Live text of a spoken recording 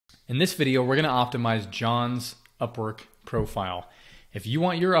In this video, we're going to optimize John's Upwork profile. If you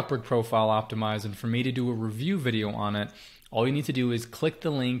want your Upwork profile optimized and for me to do a review video on it, all you need to do is click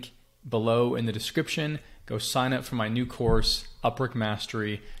the link below in the description, go sign up for my new course, Upwork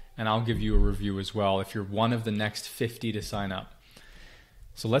Mastery, and I'll give you a review as well if you're one of the next 50 to sign up.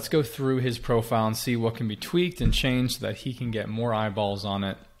 So let's go through his profile and see what can be tweaked and changed so that he can get more eyeballs on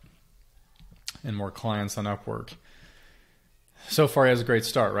it and more clients on Upwork. So far, he has a great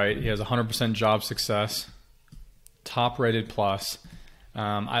start, right? He has 100% job success, top rated plus.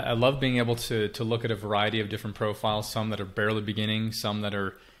 I love being able to look at a variety of different profiles, some that are barely beginning, some that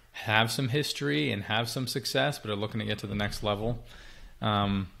have some history and have some success, but are looking to get to the next level.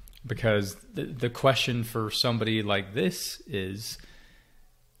 Because the question for somebody like this is,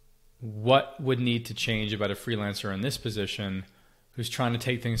 what would need to change about a freelancer in this position who's trying to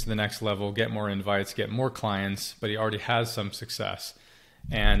take things to the next level, get more invites, get more clients, but he already has some success?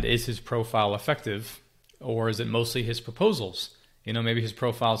 And is his profile effective, or is it mostly his proposals? You know, maybe his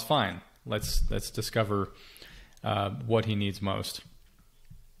profile is fine. Let's discover what he needs most.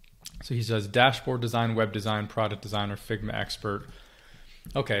 So he says dashboard design, web design, product designer, Figma expert.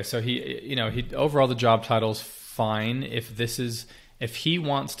 Okay, so he overall the job title's fine. If he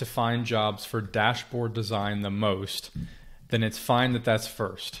wants to find jobs for dashboard design the most, then it's fine that that's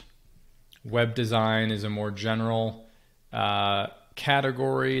first. Web design is a more general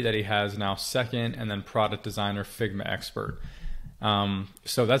category that he has now second, and then product designer, Figma expert.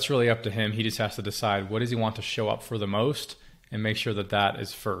 So that's really up to him. He just has to decide what does he want to show up for the most and make sure that that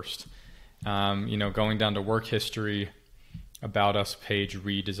is first. Going down to work history, about us page,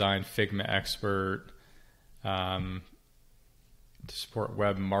 redesign, Figma expert, to support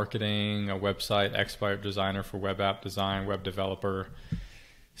web marketing, a website expert designer for web app design, web developer.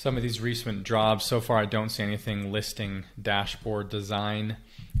 Some of these recent jobs, so far I don't see anything listing dashboard design.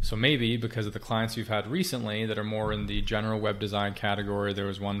 So maybe because of the clients you've had recently that are more in the general web design category, there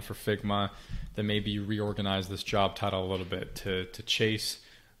was one for Figma, that maybe you reorganize this job title a little bit to chase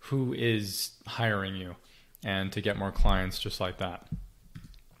who is hiring you and to get more clients just like that.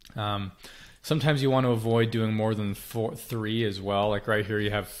 Sometimes you want to avoid doing more than three as well. Like right here, you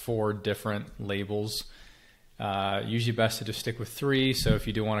have 4 different labels. Usually best to just stick with 3. So if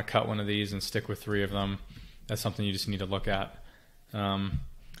you do want to cut one of these and stick with 3 of them, that's something you just need to look at.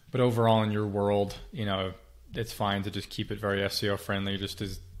 But overall in your world, it's fine to just keep it very SEO friendly, just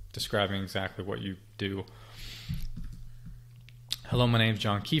as describing exactly what you do. Hello, my name is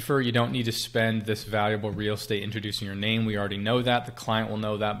John Kiefer. You don't need to spend this valuable real estate introducing your name. We already know that. The client will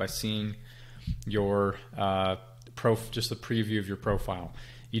know that by seeing your just the preview of your profile.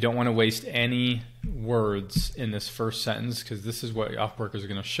 You don't want to waste any words in this first sentence, because this is what Upwork is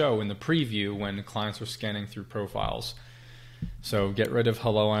going to show in the preview when clients are scanning through profiles. So get rid of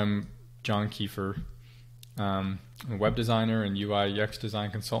hello, I'm John Kiefer. I'm a web designer and UI UX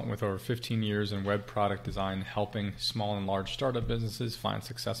design consultant with over 15 years in web product design, helping small and large startup businesses find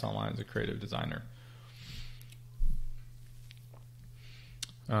success online as a creative designer.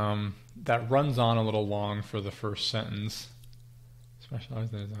 That runs on a little long for the first sentence.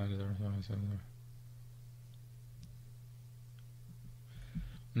 Specialized in design.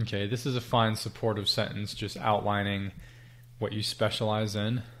 Okay, this is a fine supportive sentence, just outlining what you specialize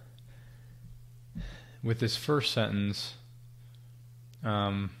in. With this first sentence,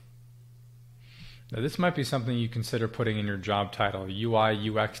 now this might be something you consider putting in your job title, UI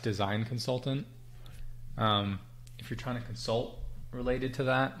UX design consultant. If you're trying to consult related to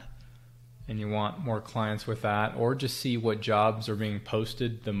that and you want more clients with that, or just see what jobs are being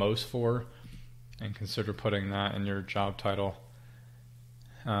posted the most for and consider putting that in your job title.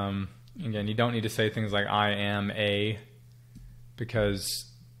 Again, you don't need to say things like I am a, because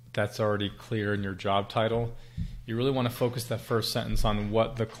that's already clear in your job title. You really want to focus that first sentence on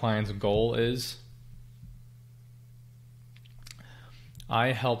what the client's goal is.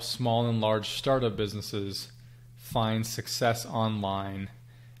 I help small and large startup businesses find success online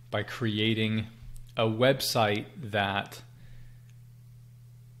by creating a website that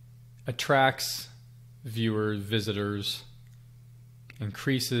attracts viewers, visitors,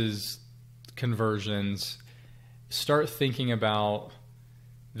 increases conversions. Start thinking about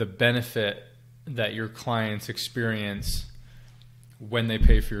the benefit that your clients experience when they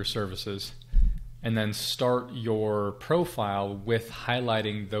pay for your services, and then start your profile with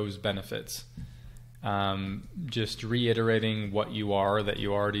highlighting those benefits. Just reiterating what you are, that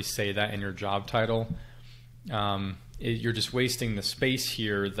you already say that in your job title. You're just wasting the space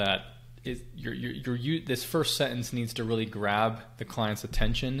here. That this first sentence needs to really grab the client's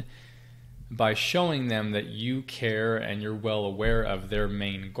attention. by showing them that you care and you're well aware of their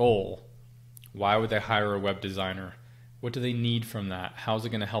main goal. Why would they hire a web designer? What do they need from that? How's it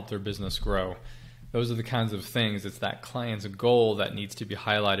going to help their business grow? Those are the kinds of things. It's that client's goal that needs to be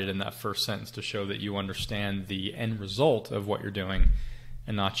highlighted in that first sentence to show that you understand the end result of what you're doing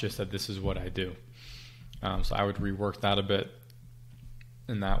and not just that this is what I do. So I would rework that a bit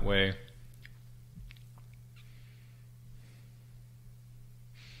in that way.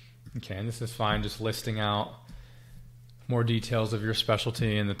 Okay, and this is fine, just listing out more details of your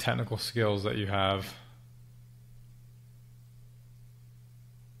specialty and the technical skills that you have.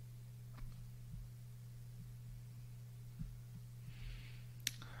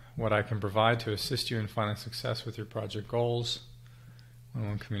 What I can provide to assist you in finding success with your project goals.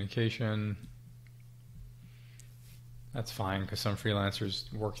 One-on-one communication. That's fine because some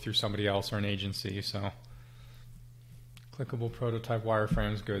freelancers work through somebody else or an agency, so clickable prototype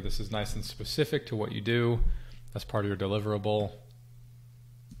wireframes, good. This is nice and specific to what you do. That's part of your deliverable.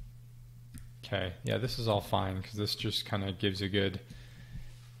 Okay, yeah, this is all fine because this just kind of gives a good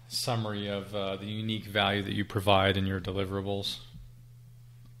summary of the unique value that you provide in your deliverables.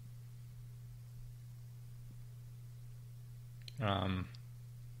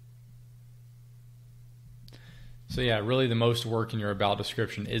 So yeah, really the most work in your about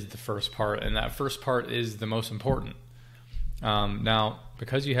description is the first part, and that first part is the most important. Now,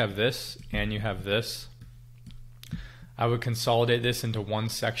 because you have this and you have this, I would consolidate this into one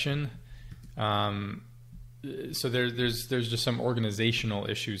section. So there's just some organizational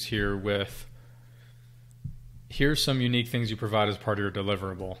issues here with, here's some unique things you provide as part of your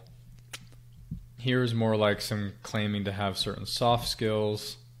deliverable. Here's more like some claiming to have certain soft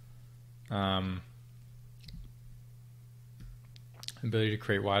skills, ability to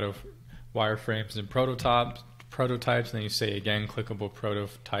create wireframes and prototypes, and then you say again clickable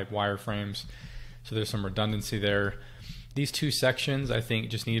prototype wireframes. So there's some redundancy there. These two sections I think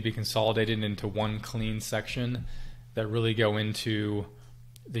just need to be consolidated into one clean section that really go into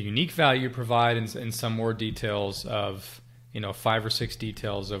the unique value you provide and some more details of, 5 or 6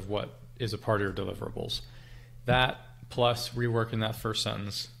 details of what is a part of your deliverables. That plus reworking that first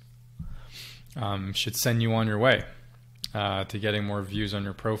sentence should send you on your way to getting more views on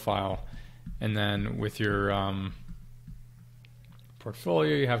your profile. And then with your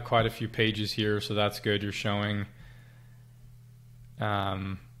portfolio, you have quite a few pages here, so that's good. You're showing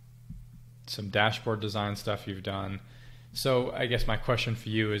some dashboard design stuff you've done. So I guess my question for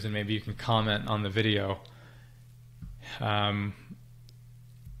you is, and maybe you can comment on the video,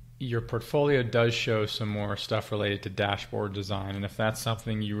 your portfolio does show some more stuff related to dashboard design, and if that's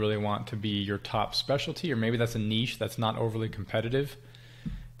something you really want to be your top specialty, or maybe that's a niche that's not overly competitive,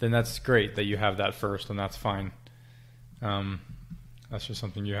 then that's great that you have that first, and that's fine. That's just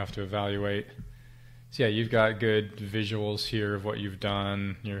something you have to evaluate. So yeah, you've got good visuals here of what you've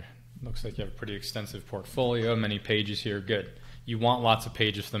done. Looks like you have a pretty extensive portfolio, many pages here, good. You want lots of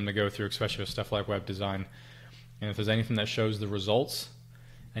pages for them to go through, especially with stuff like web design. And if there's anything that shows the results,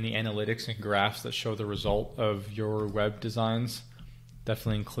 any analytics and graphs that show the result of your web designs,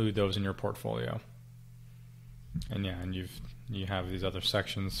 definitely include those in your portfolio. And yeah, and you have these other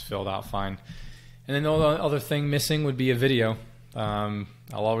sections filled out fine. And then the other thing missing would be a video. I'll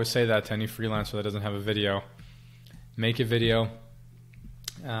always say that to any freelancer that doesn't have a video. Make a video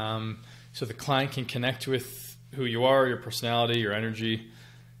so the client can connect with who you are, your personality, your energy,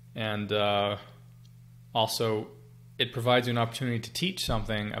 and also it provides you an opportunity to teach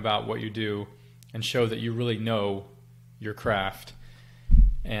something about what you do and show that you really know your craft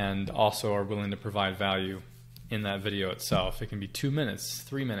and also are willing to provide value in that video itself. It can be 2 minutes,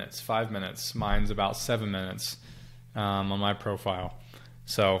 3 minutes, 5 minutes. Mine's about 7 minutes on my profile.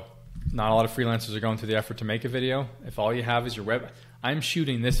 So not a lot of freelancers are going through the effort to make a video. If all you have is your web, I'm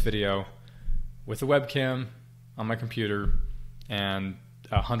shooting this video with a webcam on my computer and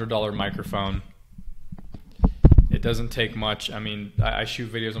a $100 microphone. It doesn't take much. I mean, I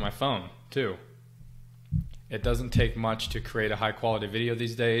shoot videos on my phone too. It doesn't take much to create a high quality video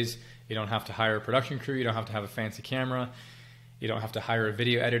these days. You don't have to hire a production crew. You don't have to have a fancy camera. You don't have to hire a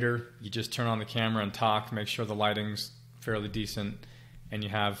video editor. You just turn on the camera and talk, make sure the lighting's fairly decent, and you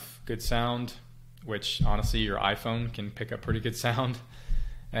have good sound, which honestly your iPhone can pick up pretty good sound,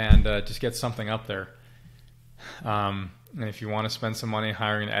 and just get something up there. And if you want to spend some money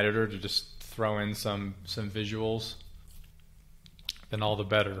hiring an editor to just throw in some visuals, then all the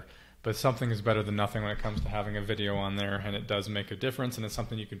better. But something is better than nothing when it comes to having a video on there, and it does make a difference, and it's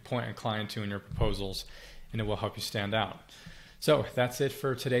something you can point a client to in your proposals, and it will help you stand out. So that's it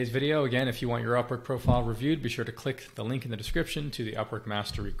for today's video. Again, if you want your Upwork profile reviewed, be sure to click the link in the description to the Upwork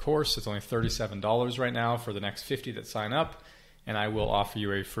Mastery course. It's only $37 right now for the next 50 that sign up, and I will offer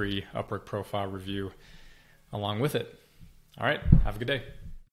you a free Upwork profile review along with it. All right, have a good day.